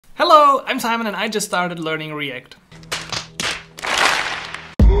Hello, I'm Simon and I just started learning React.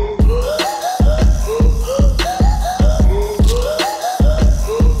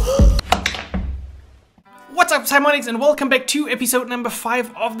 What's up, Simonics, and welcome back to episode number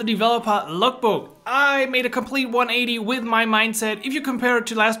 5 of the Developer Logbook. I made a complete 180 with my mindset. If you compare it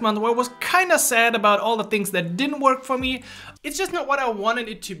to last month, where I was kinda sad about all the things that didn't work for me, it's just not what I wanted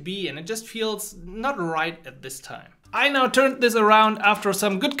it to be, and it just feels not right at this time. I now turned this around after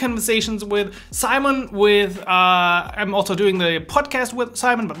some good conversations with Simon, I'm also doing the podcast with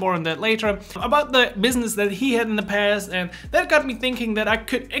Simon, but more on that later, about the business that he had in the past, and that got me thinking that I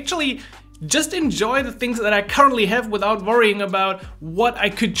could actually just enjoy the things that I currently have without worrying about what I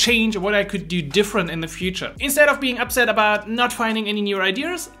could change or what I could do different in the future. Instead of being upset about not finding any new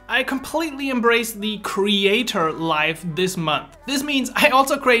ideas, I completely embraced the creator life this month. This means I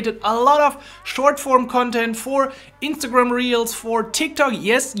also created a lot of short form content for Instagram Reels, for TikTok.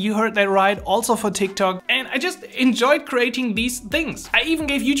 Yes, you heard that right, also for TikTok. And I just enjoyed creating these things. I even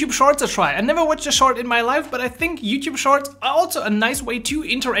gave YouTube Shorts a try. I never watched a short in my life, but I think YouTube Shorts are also a nice way to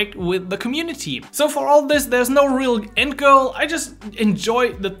interact with the community. So for all this, there's no real end goal. I just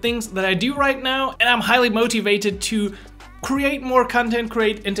enjoy the things that I do right now, and I'm highly motivated to create more content,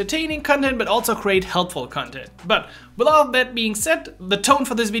 create entertaining content, but also create helpful content. But with all of that being said, the tone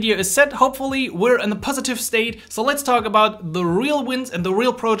for this video is set. Hopefully we're in a positive state. So let's talk about the real wins and the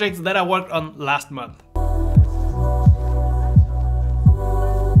real projects that I worked on last month.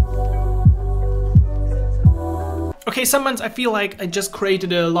 Okay, some months I feel like I just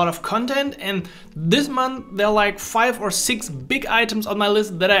created a lot of content, and this month there are like 5 or 6 big items on my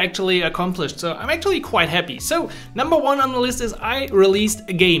list that I actually accomplished, so I'm actually quite happy. So number 1 on the list is I released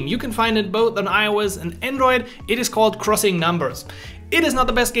a game. You can find it both on iOS and Android. It is called Crossing Numbers. It is not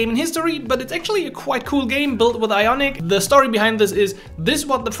the best game in history, but it's actually a quite cool game built with Ionic. The story behind this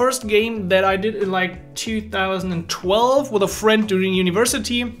was the first game that I did in like 2012 with a friend during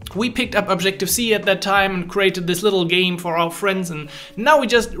university. We picked up Objective-C at that time and created this little game for our friends, and now we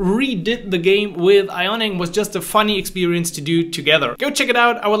just redid the game with Ionic. It was just a funny experience to do together. Go check it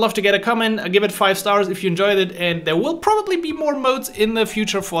out. I would love to get a comment. I'll give it 5 stars if you enjoyed it, and there will probably be more modes in the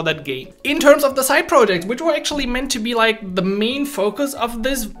future for that game. In terms of the side projects, which were actually meant to be like the main focus of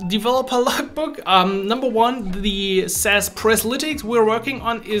this developer logbook, number 1, the SaaS Presslytics we're working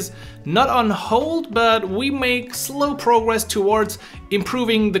on is not on hold, but we make slow progress towards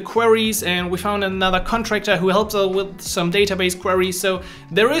improving the queries, and we found another contractor who helps us with some database queries. So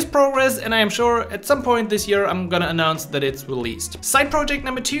there is progress, and I am sure at some point this year I'm gonna announce that it's released. Side project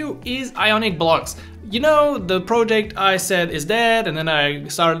number 2 is Ionic Blocks. You know, the project I said is dead, and then I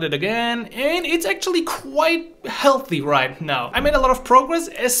started it again, and it's actually quite healthy right now. I made a lot of progress,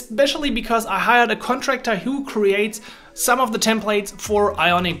 especially because I hired a contractor who creates some of the templates for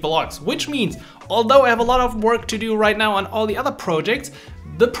Ionic Blocks, which means although I have a lot of work to do right now on all the other projects,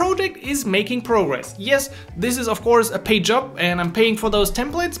 the project is making progress. Yes, this is of course a paid job and I'm paying for those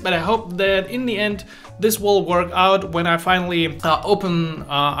templates, but I hope that in the end this will work out when I finally open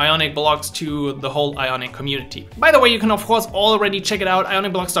Ionic Blocks to the whole Ionic community. By the way, you can of course already check it out,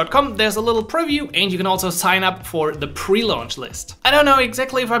 ionicblocks.com. There's a little preview, and you can also sign up for the pre-launch list. I don't know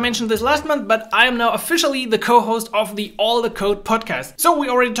exactly if I mentioned this last month, but I am now officially the co-host of the All the Code podcast. So we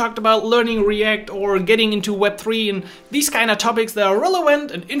already talked about learning React or getting into Web3 and these kind of topics that are relevant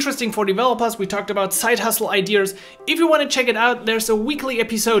and interesting for developers. We talked about side hustle ideas. If you want to check it out, there's a weekly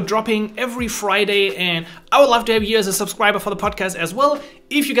episode dropping every Friday, and I would love to have you as a subscriber for the podcast as well.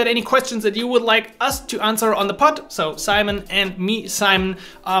 If you got any questions that you would like us to answer on the pod, so Simon and me, Simon,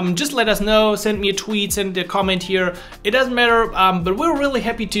 just let us know, send me a tweet, send a comment here. It doesn't matter, but we're really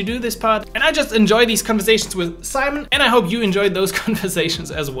happy to do this pod, and I just enjoy these conversations with Simon, and I hope you enjoyed those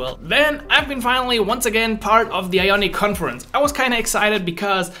conversations as well. Then I've been finally once again part of the Ionic conference. I was kind of excited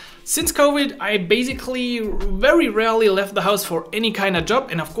because since COVID, I basically very rarely left the house for any kind of job,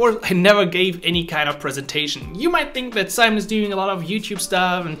 and of course I never gave any kind of presentation. You might think that Simon is doing a lot of YouTube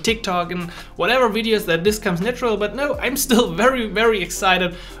stuff and TikTok and whatever videos, that this comes natural, but no, I'm still very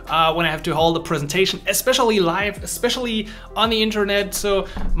excited when I have to hold a presentation, especially live, especially on the internet. So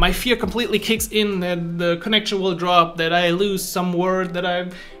my fear completely kicks in that the connection will drop, that I lose some word, that I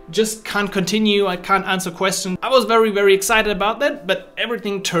just can't continue, I can't answer questions. I was very excited about that, but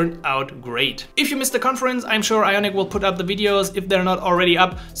everything turned out great. If you missed the conference, I'm sure Ionic will put up the videos if they're not already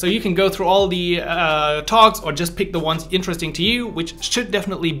up, so you can go through all the talks or just pick the ones interesting to you, which should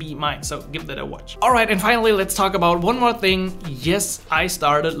definitely be mine, so give that a watch. Alright, and finally let's talk about one more thing. Yes, I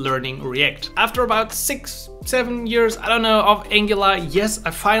started learning React. After about 6 7 years, I don't know, of Angular, yes,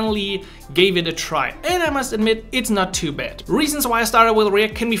 I finally gave it a try. And I must admit, it's not too bad. Reasons why I started with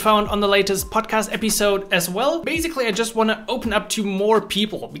React can be found on the latest podcast episode as well. Basically, I just want to open up to more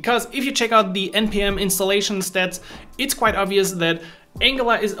people, because if you check out the NPM installation stats, it's quite obvious that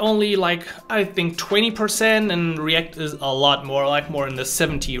Angular is only like, I think 20%, and React is a lot more, like more in the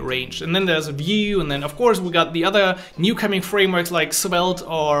 70 range. And then there's Vue, and then of course we got the other new coming frameworks like Svelte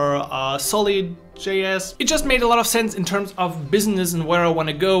or Solid.js. It just made a lot of sense in terms of business and where I want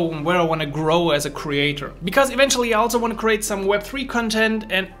to go and where I want to grow as a creator. Because eventually I also want to create some Web3 content,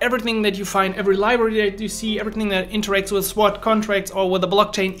 and everything that you find, every library that you see, everything that interacts with smart contracts or with the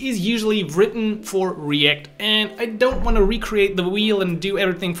blockchain is usually written for React. And I don't want to recreate the wheel and do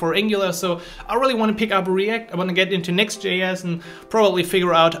everything for Angular, so I really want to pick up React. I want to get into Next.js and probably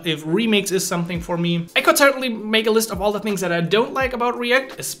figure out if Remix is something for me. I could certainly make a list of all the things that I don't like about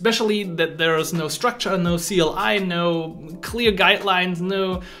React, especially that there is no structure, no CLI, no clear guidelines,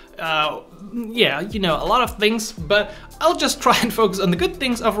 no yeah, you know, a lot of things, but I'll just try and focus on the good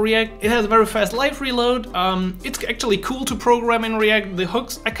things of React. It has a very fast live reload. It's actually cool to program in React. The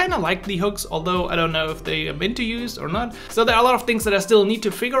hooks, I kind of like the hooks, although I don't know if they have been to use or not. So there are a lot of things that I still need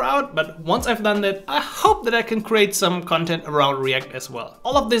to figure out, but once I've done that, I hope that I can create some content around React as well.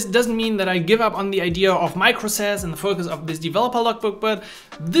 All of this doesn't mean that I give up on the idea of microservices and the focus of this developer logbook, but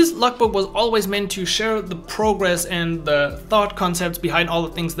this logbook was always meant to share the progress and the thought concepts behind all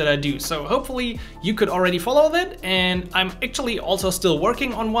the things that I do. So hopefully you could already follow that, and I'm actually also still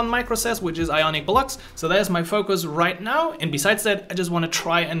working on one microservice, which is Ionic blocks. So that is my focus right now, and besides that, I just want to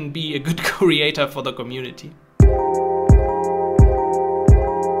try and be a good creator for the community.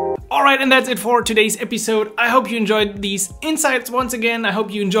 Alright, and that's it for today's episode. I hope you enjoyed these insights once again. I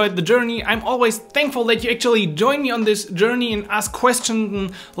hope you enjoyed the journey. I'm always thankful that you actually join me on this journey and ask questions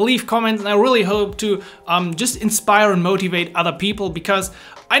and leave comments, and I really hope to just inspire and motivate other people, because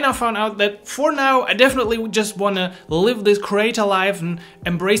I now found out that for now I definitely just want to live this creator life and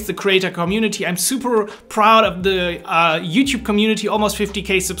embrace the creator community. I'm super proud of the YouTube community, almost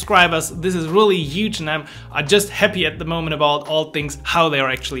 50k subscribers. This is really huge, and I'm just happy at the moment about all things, how they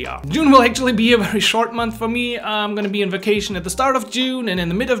actually are. June will actually be a very short month for me. I'm gonna be on vacation at the start of June and in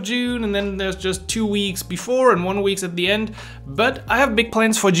the mid of June, and then there's just 2 weeks before and 1 week at the end. But I have big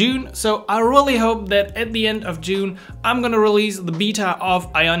plans for June, so I really hope that at the end of June I'm gonna release the beta of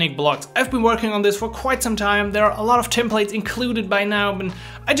Ionic blocks. I've been working on this for quite some time. There are a lot of templates included by now, and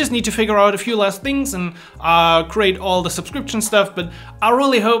I just need to figure out a few last things and create all the subscription stuff. But I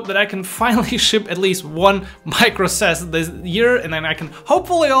really hope that I can finally ship at least one microservice this year, and then I can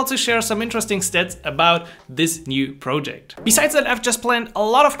hopefully also share some interesting stats about this new project. Besides that, I've just planned a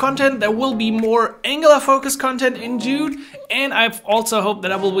lot of content. There will be more Angular focused content in June, and I've also hoped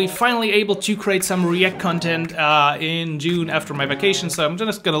that I will be finally able to create some React content in June after my vacation. So I'm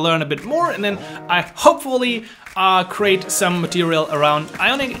just gonna learn a bit more, and then I hopefully create some material around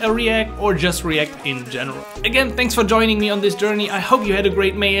Ionic React or just React in general. Again, thanks for joining me on this journey. I hope you had a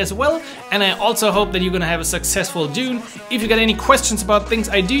great May as well, and I also hope that you're gonna have a successful June. If you got any questions about things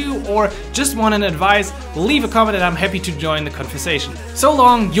I do or just want an advice, leave a comment and I'm happy to join the conversation. So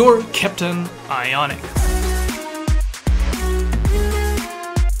long, your Captain Ionic.